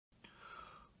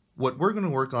What we're going to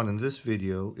work on in this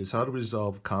video is how to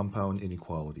resolve compound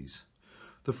inequalities.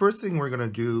 The first thing we're going to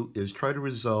do is try to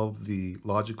resolve the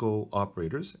logical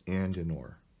operators and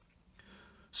or.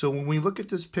 So when we look at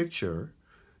this picture,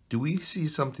 do we see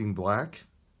something black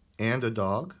and a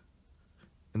dog?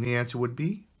 And the answer would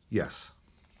be yes.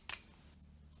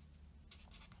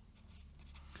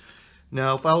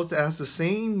 Now, if I was to ask the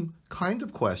same kind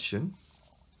of question,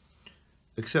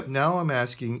 except now I'm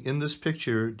asking, in this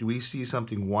picture, do we see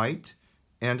something white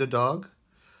and a dog?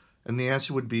 And the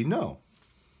answer would be no.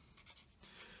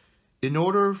 In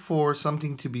order for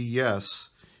something to be yes,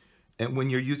 and when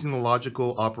you're using the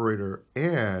logical operator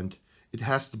and, it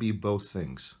has to be both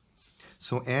things.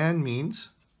 So and means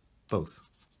both.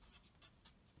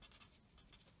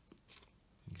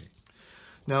 Okay.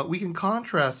 Now we can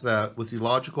contrast that with the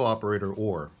logical operator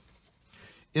or.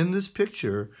 In this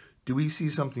picture, do we see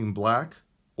something black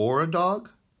or a dog?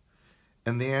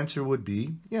 And the answer would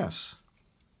be yes.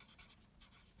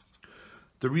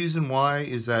 The reason why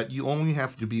is that you only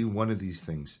have to be one of these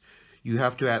things. You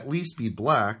have to at least be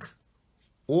black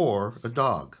or a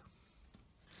dog.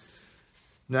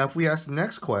 Now if we ask the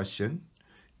next question,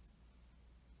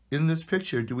 in this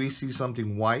picture, do we see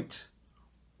something white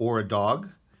or a dog?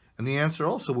 And the answer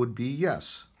also would be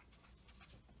yes.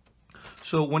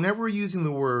 So whenever we're using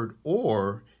the word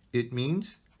or, it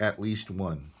means at least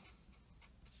one.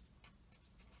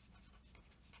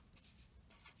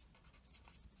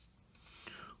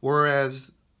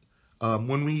 Whereas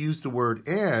when we use the word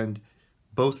and,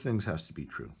 both things has to be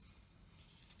true.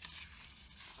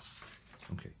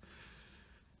 Okay.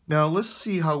 Now let's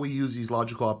see how we use these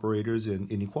logical operators in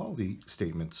inequality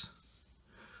statements.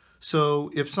 So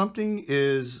if something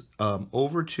is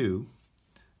over 2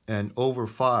 and over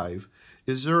 5,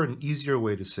 is there an easier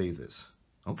way to say this?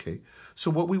 Okay, so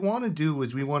what we want to do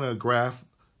is we want to graph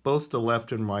both the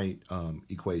left and right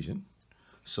equation.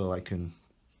 So I can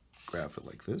graph it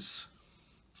like this.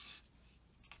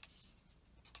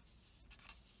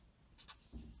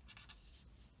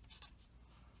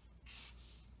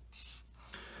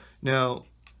 Now,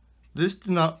 this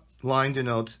line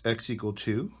denotes x equal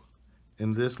 2,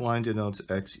 and this line denotes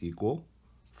x equal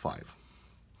 5.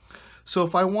 So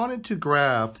if I wanted to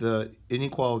graph the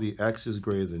inequality x is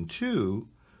greater than 2,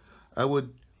 I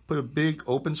would put a big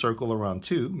open circle around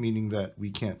 2, meaning that we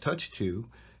can't touch 2,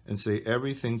 and say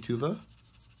everything to the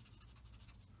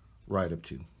right of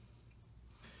 2.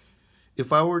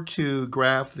 If I were to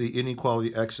graph the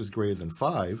inequality x is greater than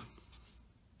 5,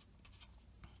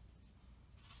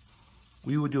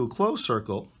 we would do a closed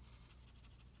circle,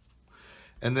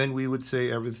 and then we would say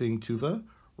everything to the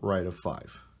right of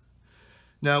 5.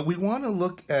 Now we want to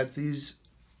look at these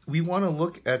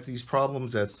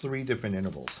problems at 3 different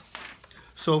intervals.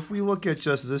 So if we look at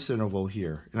just this interval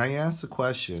here, and I ask the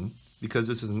question, because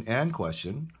this is an and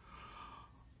question,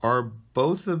 are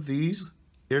both of these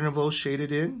intervals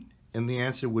shaded in? And the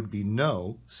answer would be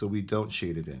no, so we don't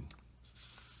shade it in.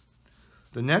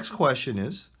 The next question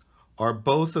is, are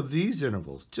both of these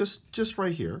intervals, just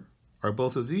right here, are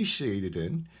both of these shaded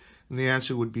in? And the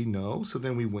answer would be no, so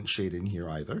then we wouldn't shade in here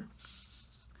either.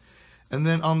 And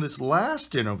then on this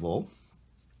last interval,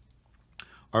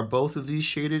 are both of these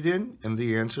shaded in? And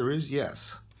the answer is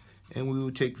yes. And we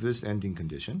would take this ending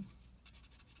condition.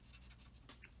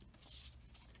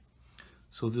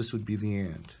 So this would be the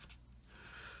and.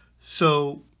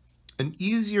 So an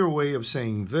easier way of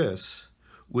saying this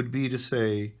would be to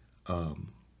say,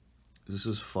 this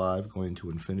is 5 going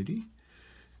to infinity.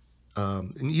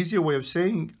 An easier way of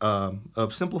saying,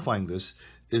 of simplifying this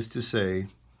is to say,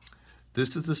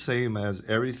 this is the same as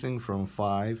everything from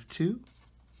 5 to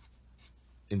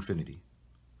infinity.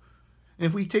 And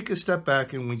if we take a step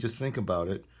back and we just think about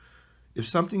it, if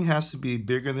something has to be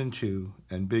bigger than 2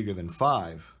 and bigger than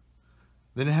 5,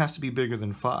 then it has to be bigger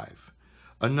than 5.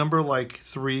 A number like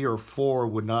 3 or 4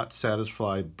 would not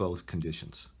satisfy both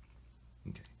conditions.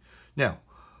 Okay. Now,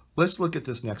 let's look at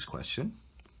this next question.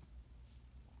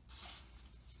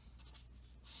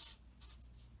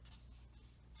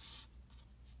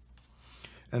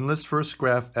 And let's first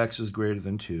graph x is greater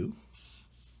than 2.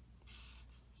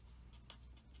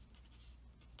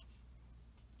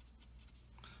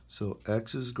 So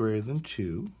x is greater than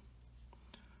 2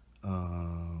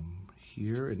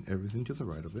 here and everything to the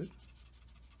right of it.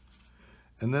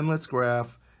 And then let's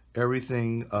graph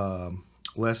everything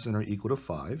less than or equal to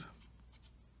 5.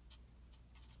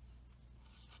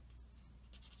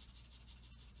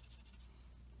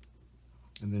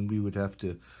 And then we would have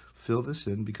to fill this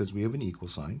in because we have an equal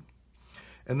sign.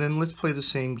 And then let's play the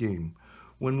same game.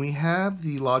 When we have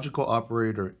the logical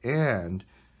operator and,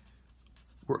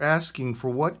 we're asking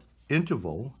for what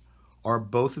interval are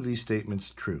both of these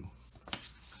statements true?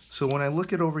 So when I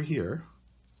look at over here,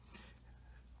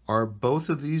 are both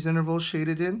of these intervals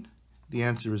shaded in? The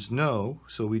answer is no,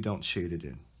 so we don't shade it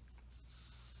in.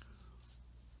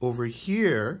 Over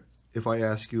here, if I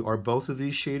ask you, are both of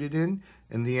these shaded in?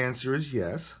 And the answer is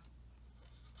yes.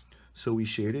 So we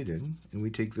shade it in, and we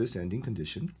take this ending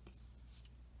condition.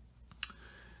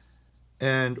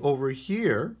 And over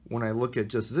here, when I look at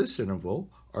just this interval,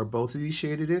 are both of these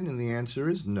shaded in? And the answer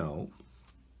is no.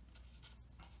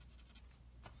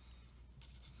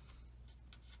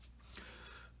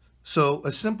 So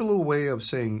a simpler way of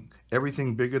saying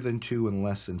everything bigger than 2 and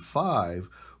less than 5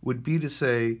 would be to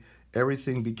say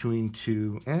everything between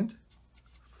 2 and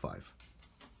 5.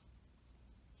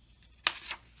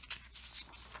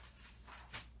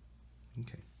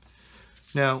 Okay.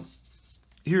 Now,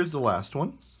 here's the last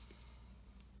one.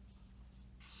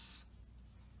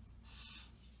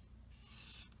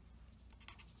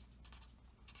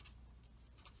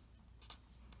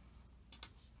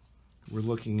 We're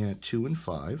looking at 2 and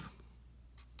 5.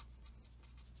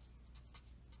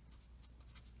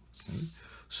 Okay.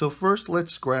 So first,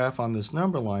 let's graph on this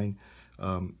number line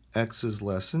x is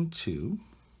less than 2,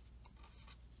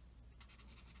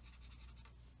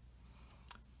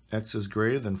 x is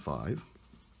greater than 5,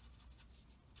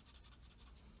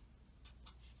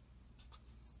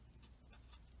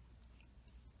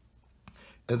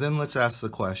 and then let's ask the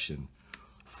question,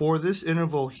 for this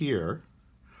interval here,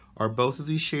 are both of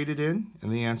these shaded in?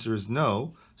 And the answer is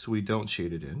no, so we don't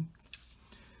shade it in.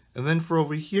 And then for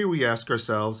over here, we ask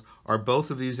ourselves, are both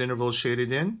of these intervals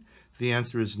shaded in? The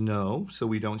answer is no, so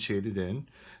we don't shade it in.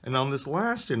 And on this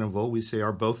last interval, we say,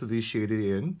 are both of these shaded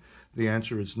in? The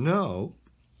answer is no,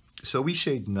 so we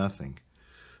shade nothing.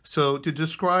 So to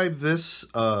describe this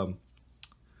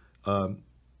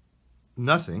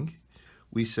nothing,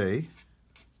 we say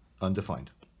undefined,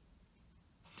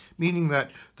 meaning that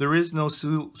there is no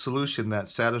solution that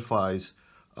satisfies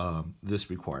this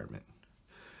requirement.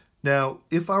 Now,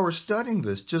 if I were studying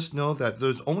this, just know that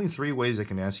there's only 3 ways I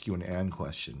can ask you an AND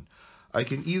question. I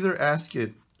can either ask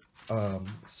it, let's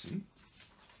see.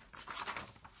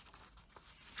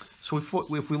 So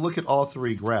if we look at all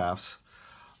 3 graphs,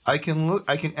 I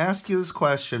can ask you this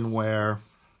question where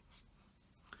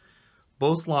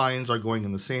both lines are going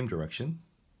in the same direction,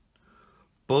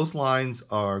 both lines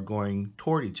are going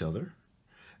toward each other,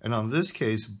 and on this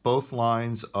case, both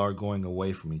lines are going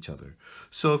away from each other.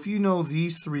 So if you know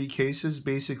these 3 cases,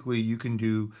 basically you can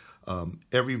do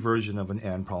every version of an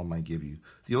AND problem I give you.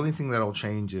 The only thing that'll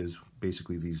change is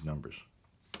basically these numbers.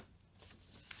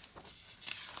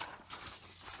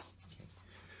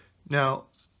 Now,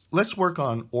 let's work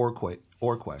on OR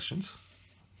questions.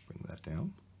 Bring that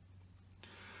down.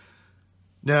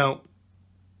 Now,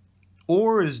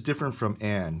 OR is different from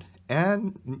AND.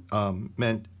 AND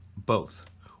meant both.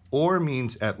 OR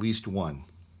means at least one.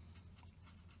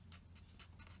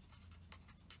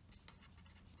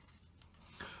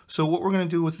 So what we're going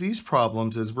to do with these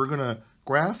problems is we're going to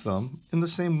graph them in the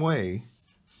same way.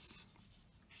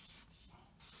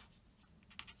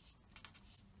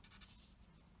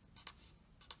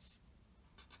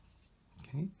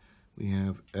 Okay, we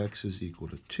have x is equal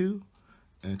to 2,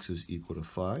 x is equal to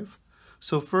 5.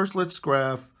 So first let's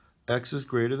graph x is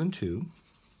greater than 2.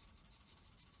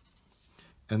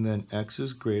 And then x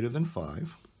is greater than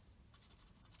 5.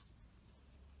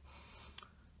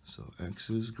 So x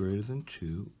is greater than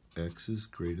 2, x is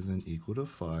greater than equal to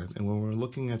 5. And when we're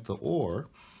looking at the OR,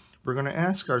 we're going to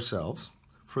ask ourselves,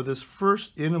 for this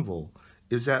first interval,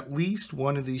 is at least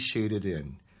one of these shaded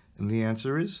in? And the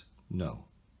answer is no.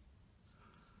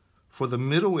 For the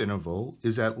middle interval,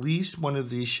 is at least one of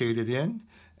these shaded in?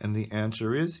 And the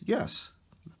answer is yes.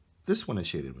 This one is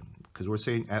shaded in, because we're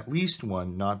saying at least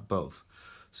one, not both.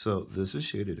 So this is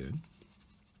shaded in.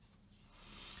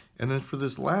 And then for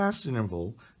this last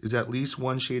interval, is at least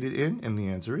one shaded in? And the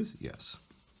answer is yes.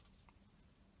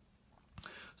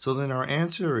 So then our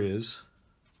answer is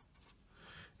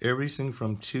everything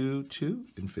from 2 to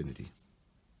infinity.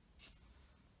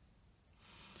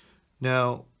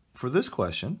 Now, for this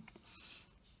question,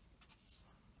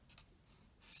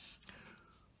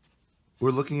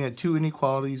 we're looking at 2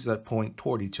 inequalities that point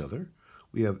toward each other.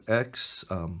 We have x,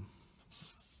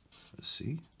 let's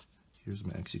see, here's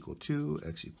my x equal 2,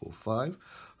 x equal 5.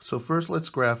 So first let's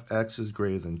graph x is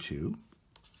greater than 2.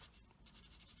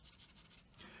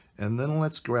 And then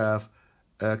let's graph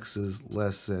x is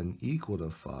less than equal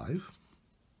to 5.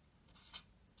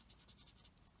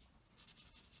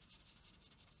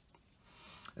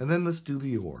 And then let's do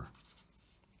the OR.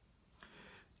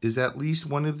 Is at least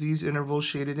one of these intervals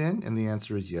shaded in? And the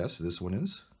answer is yes, this one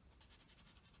is.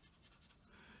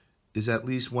 is at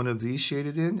least one of these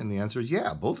shaded in? And the answer is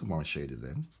yeah, both of them are shaded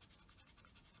in.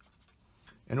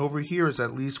 And over here is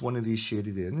at least one of these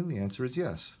shaded in, and the answer is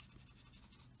yes.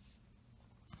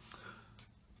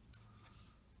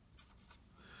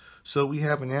 So we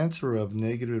have an answer of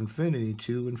negative infinity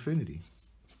to infinity.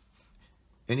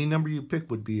 Any number you pick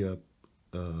would be a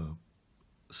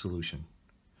solution.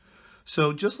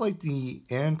 So just like the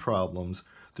and problems,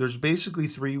 there's basically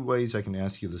three ways I can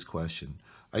ask you this question.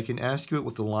 I can ask you it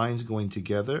with the lines going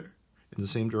together in the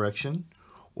same direction,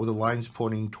 or the lines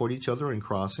pointing toward each other and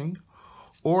crossing,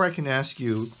 or I can ask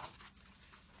you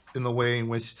in the way in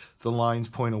which the lines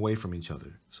point away from each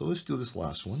other. So let's do this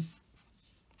last one.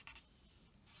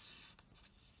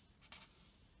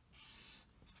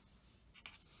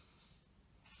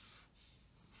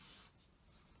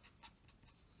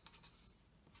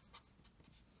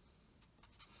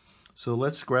 So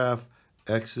let's graph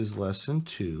x is less than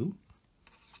 2.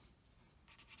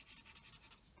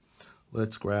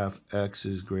 Let's graph x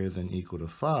is greater than or equal to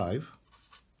 5.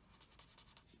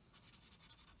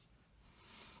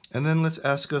 And then let's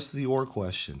ask us the or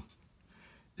question.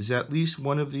 Is at least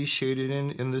one of these shaded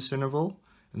in this interval?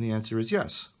 And the answer is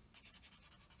yes.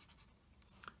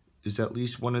 Is at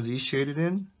least one of these shaded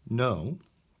in? No.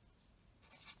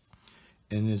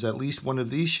 And is at least one of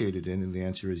these shaded in? And the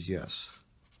answer is yes.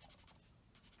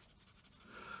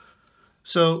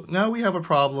 So now we have a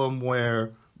problem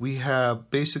where we have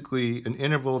basically an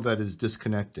interval that is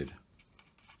disconnected.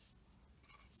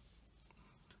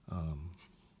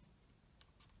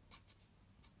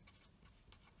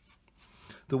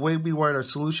 The way we write our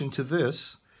solution to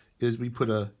this is we put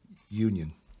a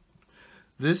union.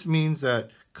 This means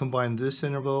that combine this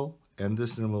interval and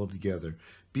this interval together.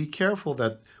 Be careful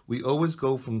that we always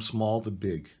go from small to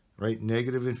big, right?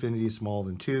 Negative infinity is smaller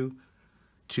than 2.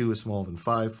 2 is smaller than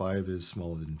 5. 5 is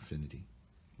smaller than infinity.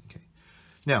 Okay.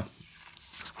 Now,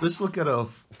 let's look at a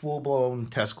full-blown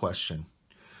test question.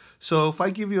 So if I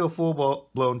give you a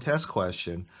full-blown test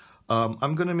question,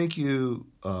 I'm going to make you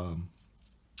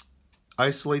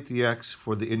isolate the x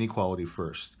for the inequality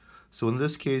first. So in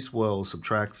this case, we'll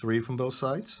subtract 3 from both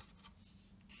sides.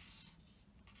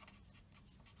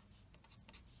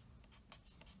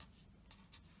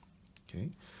 Okay.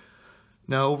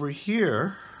 Now over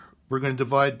here, we're going to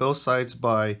divide both sides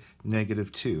by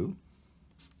negative 2.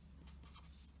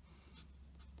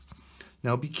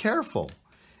 Now be careful.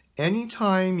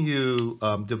 Anytime you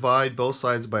divide both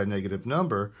sides by a negative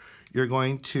number, you're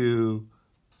going to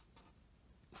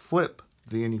flip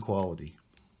the inequality.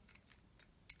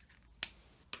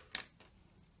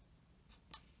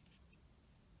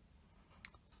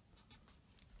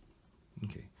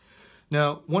 Okay.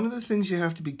 Now, one of the things you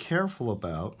have to be careful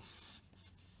about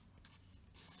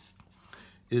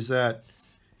is that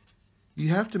you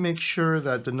have to make sure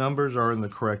that the numbers are in the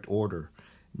correct order.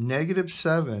 Negative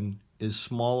 7 is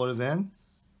smaller than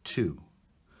 2.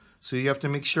 So you have to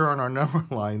make sure on our number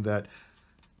line that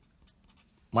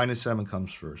minus 7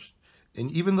 comes first. And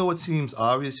even though it seems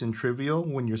obvious and trivial,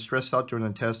 when you're stressed out during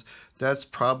the test, that's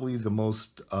probably the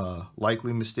most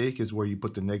likely mistake, is where you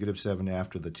put the negative 7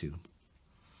 after the 2.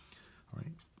 All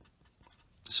right.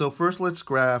 So first let's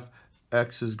graph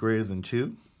x is greater than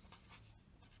 2.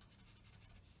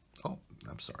 Oh,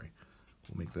 I'm sorry.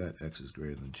 We'll make that x is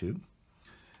greater than 2.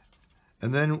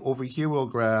 And then over here we'll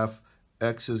graph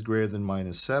x is greater than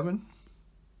minus 7.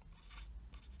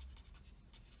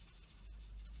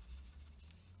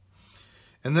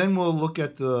 And then we'll look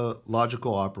at the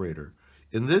logical operator.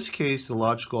 In this case, the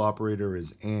logical operator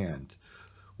is and.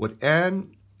 What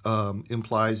and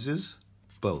implies is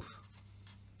both.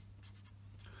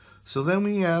 So then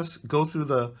we go through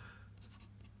the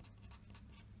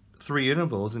 3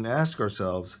 intervals and ask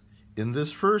ourselves, in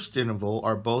this first interval,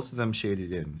 are both of them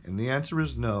shaded in? And the answer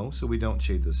is no, so we don't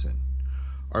shade this in.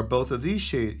 Are both of these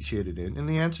shaded in? And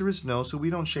the answer is no, so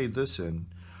we don't shade this in.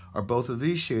 Are both of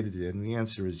these shaded in? And the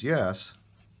answer is yes.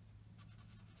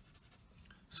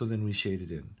 So then we shade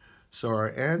it in. So our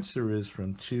answer is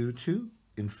from 2 to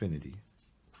infinity.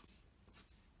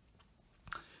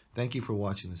 Thank you for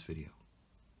watching this video.